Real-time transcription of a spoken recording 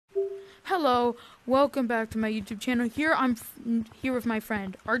Hello, welcome back to my YouTube channel. I'm here with my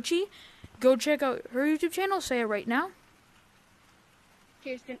friend Archie. Go check out her YouTube channel. Say it right now.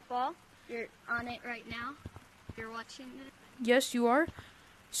 Kirsten Fall. You're on it right now. You're watching it. Yes, you are.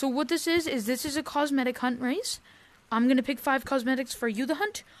 So what this is this is a cosmetic hunt race. I'm gonna pick 5 cosmetics for you to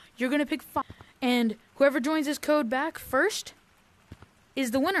hunt. You're gonna pick 5, and whoever joins this code back first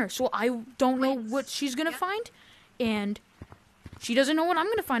is the winner. So I don't know what she's gonna find, and she doesn't know what I'm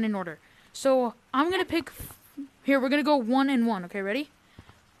gonna find in order. So I'm gonna pick. Here, we're gonna go 1 and 1. Okay, ready?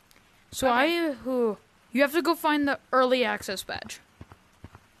 So okay. You have to go find the early access badge.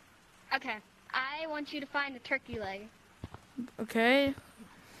 Okay. I want you to find the turkey leg. Okay.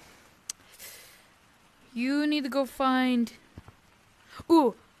 You need to go find.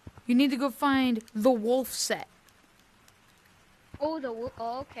 You need to go find the wolf set. Oh, the wolf.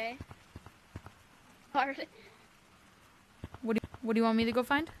 Oh, okay. Hard. What do you want me to go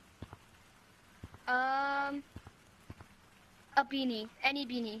find? A beanie. Any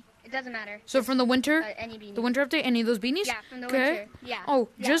beanie. It doesn't matter. So from the winter? Any beanie. The winter update? Any of those beanies? Yeah, from the winter. Yeah. Oh,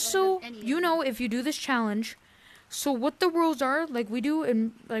 yeah, just so you beanie. know, if you do this challenge, so what the rules are, like we do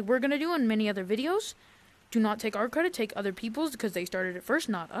and like we're gonna do in many other videos, do not take our credit, take other people's because they started it first,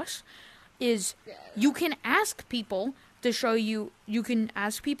 not us. You can ask people to show you. You can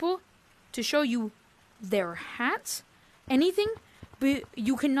ask people to show you their hats, anything, but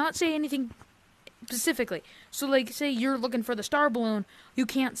you cannot say anything specifically. So like say you're looking for the star balloon, you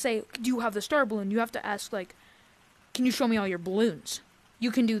can't say, do you have the star balloon? You have to ask like, can you show me all your balloons? You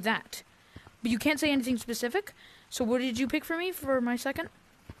can do that. But you can't say anything specific. So what did you pick for me for my second?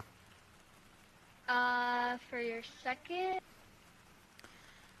 For your second?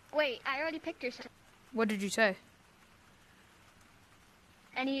 Wait, I already picked your second. What did you say?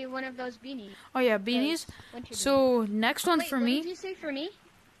 Any one of those beanies. Oh yeah, beanies. So next one for me. What did you say for me?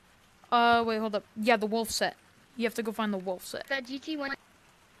 Wait, hold up. Yeah, the wolf set. You have to go find the wolf set. The GT one.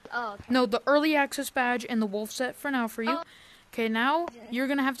 Oh, okay. No, the early access badge and the wolf set for now for you. Oh. Okay, now you're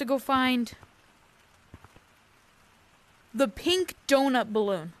gonna have to go find the pink donut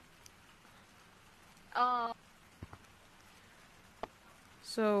balloon. Oh.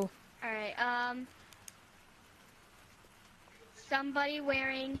 So. Alright, somebody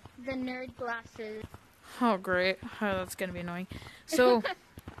wearing the nerd glasses. Oh, great. Oh, that's gonna be annoying. So,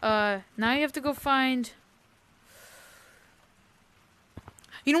 now you have to go find.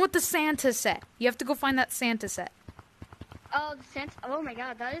 You know what? The Santa set. You have to go find that Santa set. Oh, the Santa. Oh my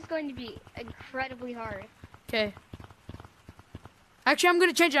god, that is going to be incredibly hard. Okay. Actually, I'm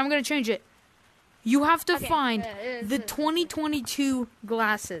gonna change it. You have to find the 2022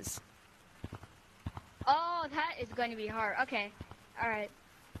 glasses. Oh, that is going to be hard. Okay. Alright.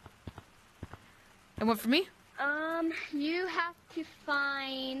 And what for me? You have to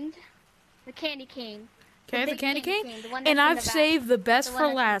find the candy cane. Okay, the candy cane. The And I've saved the best for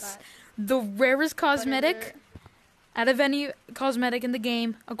last. The rarest cosmetic out of any cosmetic in the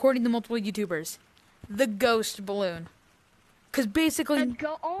game, according to multiple YouTubers. The ghost balloon. Because basically...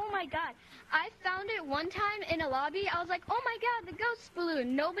 Oh my god. I found it one time in a lobby. I was like, oh my god, the ghost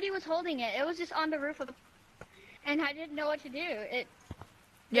balloon. Nobody was holding it. It was just on the roof of the... And I didn't know what to do.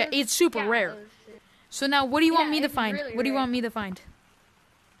 It's super rare. So now, what do you want me to find? Really what do you want me to find?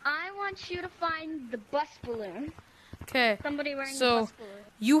 I want you to find the bus balloon. Okay. Somebody wearing the bus balloon.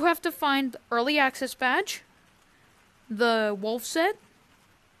 You have to find the early access badge, the wolf set.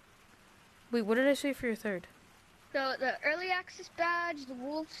 Wait, what did I say for your third? So the early access badge, the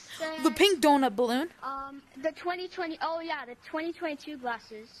wolf set. The pink donut balloon. The 2020. Oh yeah, the 2022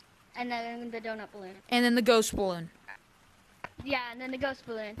 glasses, and then the donut balloon. And then the ghost balloon. Yeah, and then the ghost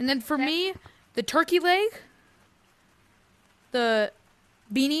balloon. And then for me, the turkey leg, the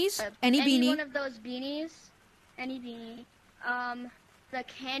beanies, any beanie. Any one of those beanies, any beanie. The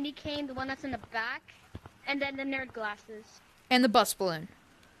candy cane, the one that's in the back, and then the nerd glasses. And the bus balloon.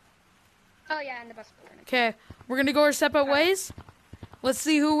 Oh yeah, and the bus balloon. Okay, we're gonna go our separate ways. Let's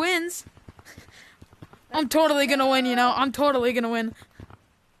see who wins. I'm totally gonna win, you know. I'm totally gonna win.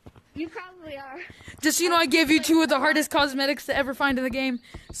 You probably are. Just so you know, I gave you 2 of the hardest cosmetics to ever find in the game.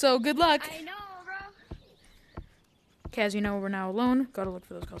 So good luck. I know, bro. Okay, as you know, we're now alone. Gotta look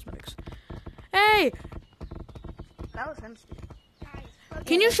for those cosmetics. Hey! That was him.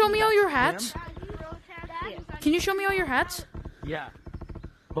 Can you show me all your hats? Can you show me all your hats? Yeah.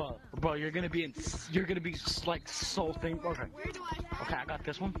 Bro, you're gonna be like so thankful. Okay. Okay, I got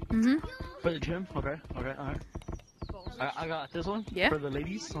this one. For the gym. Okay, alright. I got this one. Yeah. For the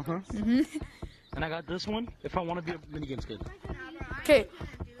ladies. And I got this one if I want to be a minigames kid. Okay.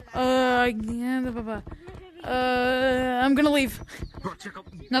 I'm gonna leave. Bro, check out.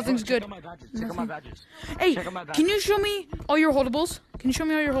 Nothing's good. Check out my badges. Check out my badges. Hey, Check out my badges. can you show me all your holdables? Can you show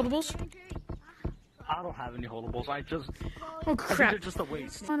me all your holdables? I don't have any holdables. Oh I think crap. they're just a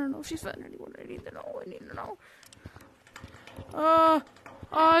waste. I don't know if she's found anyone. I need to know.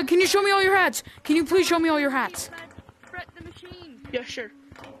 Can you show me all your hats? Can you please show me all your hats? Yeah, sure.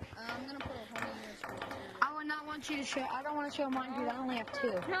 I'm gonna put a home in your screen. I would not want you to show. I don't want to show mine, dude. I only have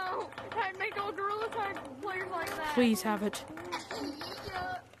 2. No, I make all gorilla tag players like that. Please have it.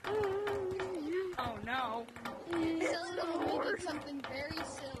 Oh no. We did something very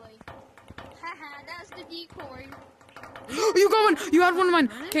silly. Haha, that's the decoy. You got one. You had one of mine.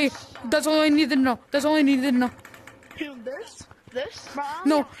 Okay, that's all I needed to know. This?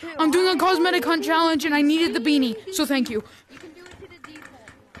 No, I'm doing a cosmetic hunt challenge and I needed the beanie, so thank you. You can do it to the default.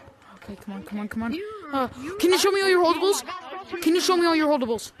 Okay, come on. Can you show me all your holdables? Can you show me all your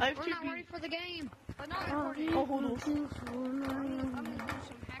holdables? I have We're two not ready for the game. But not recording. Oh, holdables. I'm gonna do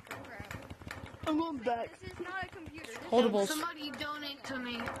some hacker crap. I'm going back. This is not a computer. This Holdables. Somebody donate to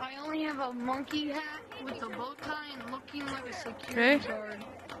me. I only have a monkey hat with a bow tie and looking like a security Okay. guard.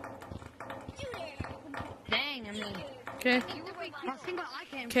 Dang, I mean. Okay, I think I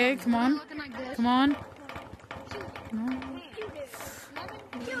can. okay, come on. Looking like this. Come on. No.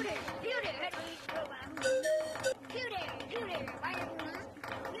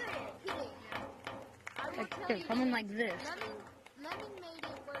 Like, someone like this.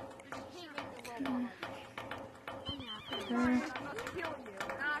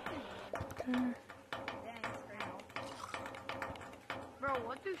 Bro,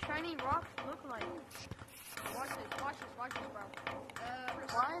 what do shiny rocks look like? Watch this, bro.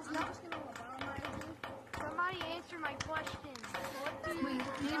 Why is not somebody answer my question? What do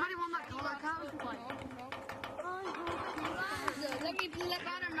Anybody want my color code? Let me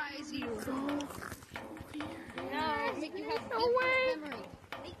lobotomize you. no, Make you have no different way. memory.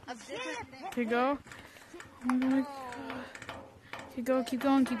 Of different Okay, go. Okay, go. Keep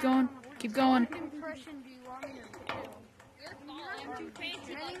going. What impression do you want me to do? I'm too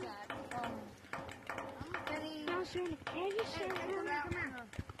fancy like that. I'm getting... No, soon. Can you say Come here.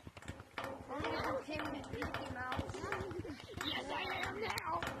 only a Tim and Mickey Mouse? Yes, I am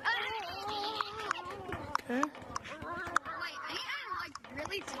now. Okay. Wait, ain't I like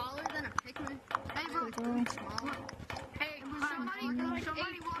really taller than a Pikmin? Hey, bro, really small. Hey, somebody walk in the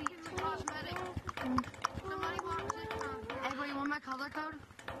cosmetic. Somebody walk in. Hey, bro, you want my color code?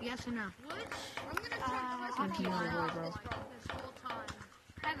 Yes or no? Which? I'm gonna try to Thank you, bro. this whole time.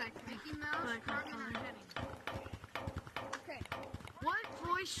 Hey, like Mickey Mouse, Carmen, or Jenny? Okay. What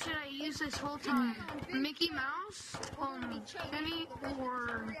voice should I use this whole time? Mickey Mouse, Jenny,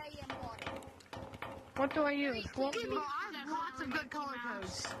 or... What do I use? What? I have lots of good color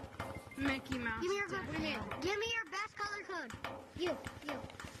codes. Mickey Mouse. Give me your best color code. You.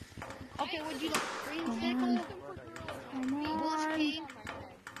 Okay, would you like green stickle? Blush king?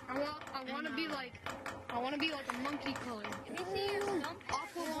 I want to be like a monkey color.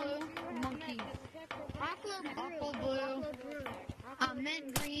 Aqua blue, monkey. Aqua blue. Mint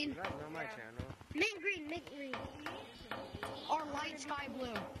green. Mint green. Or light sky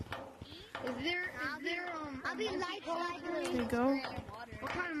blue. Is there I'll be light sky There blue. you go.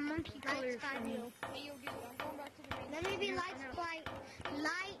 what kind of monkey color Light is sky for me? blue. Let me be light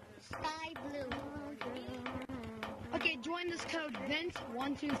sky blue. Okay, join this code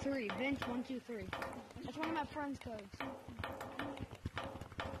Vince123. Vince123. That's one of my friend's codes.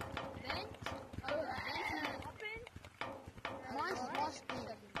 Mine's Boston.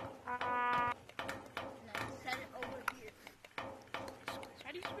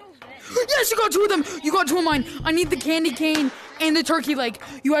 Yes, you got 2 of them. You got 2 of mine. I need the candy cane and the turkey leg.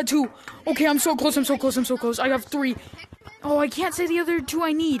 You had 2. Okay, I'm so close. I have 3. Oh, I can't say the other 2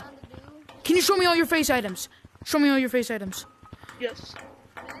 I need. Can you show me all your face items? Yes.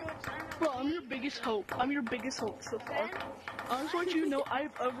 Bro, I'm your biggest hope. So far. I just want you to know I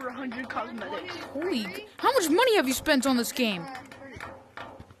have over 100 cosmetics. Holy, how much money have you spent on this game?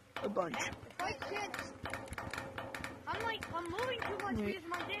 A bunch. I'm moving too much because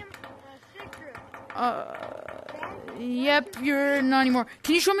my damn stick drift. Yep, you're not anymore.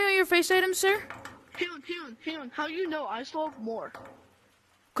 Can you show me all your face items, sir? Hang on. How you know I still have more?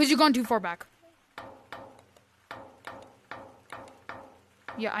 Because you've gone too far back.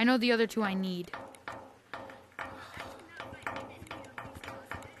 Yeah, I know the other 2 I need.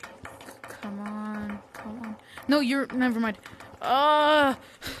 Come on. No, never mind. I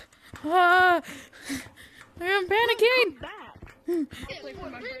am panicking.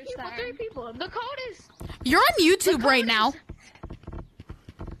 Three people. The code is. You're on YouTube right now.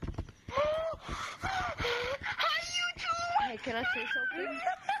 Hi, YouTube. can I say something?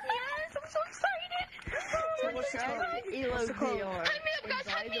 Yes, I'm so excited. What's the code? By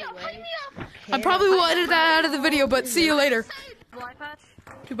the way, I probably will edit that out of the video, but see you later. Life patch?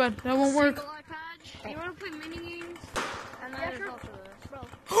 Too bad, that won't work. Life patch? You wanna play mini games? And then there's also this. Bro.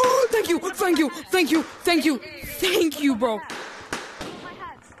 Thank you, thank you, thank you, thank you, thank you, bro. My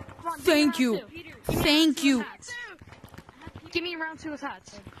hats. Come on, Thank you, thank you. give me round 2 with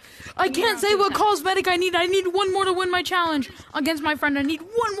hats. I can't say what cosmetic I need. I need one more to win my challenge against my friend. I need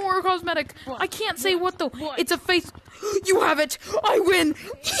one more cosmetic. I can't say what though. It's a face. You have it. I win. I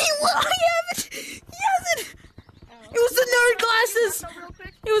have it. He has it. It was the nerd glasses.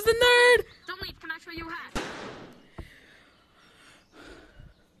 It was the nerd. Don't leave. Can I show you a hat?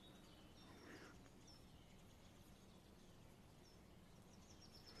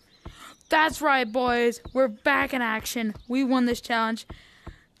 That's right, boys. We're back in action. We won this challenge.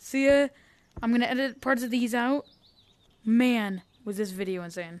 See ya. I'm gonna edit parts of these out. Man, was this video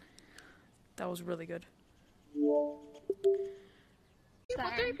insane. That was really good. 3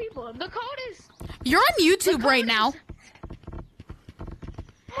 people. The code is... You're on YouTube right now.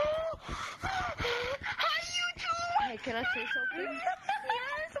 Hi, YouTube! hey, can I say something?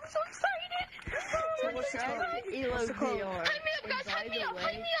 Yes, I'm so excited. What's the code? By the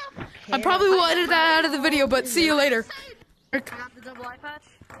way, I probably will edit that out of the video, but see you later. I got the double eye patch.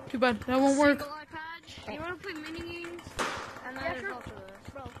 Too bad, that won't work. Single eye patch. You wanna play mini games? And then there's also this.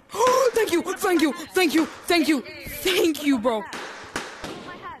 Bro. Thank you, thank you, thank you, thank you, thank you, bro. My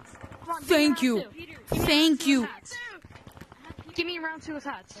hats. Come on, Thank you, thank you. give me round 2 with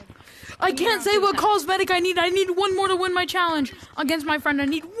hats. I can't say what cosmetic I need. I need one more to win my challenge against my friend. I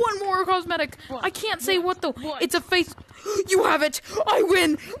need one more cosmetic. I can't say what though. It's a face. You have it. I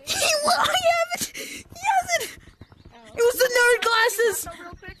win. I have it. He has it. It was the nerd glasses.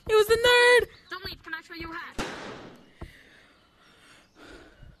 It was the nerd. Don't leave. Can I show you a hat?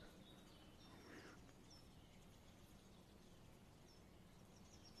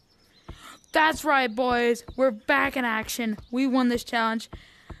 That's right, boys. We're back in action. We won this challenge.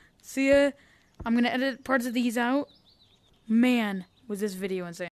 See ya. I'm gonna edit parts of these out. Man, was this video insane.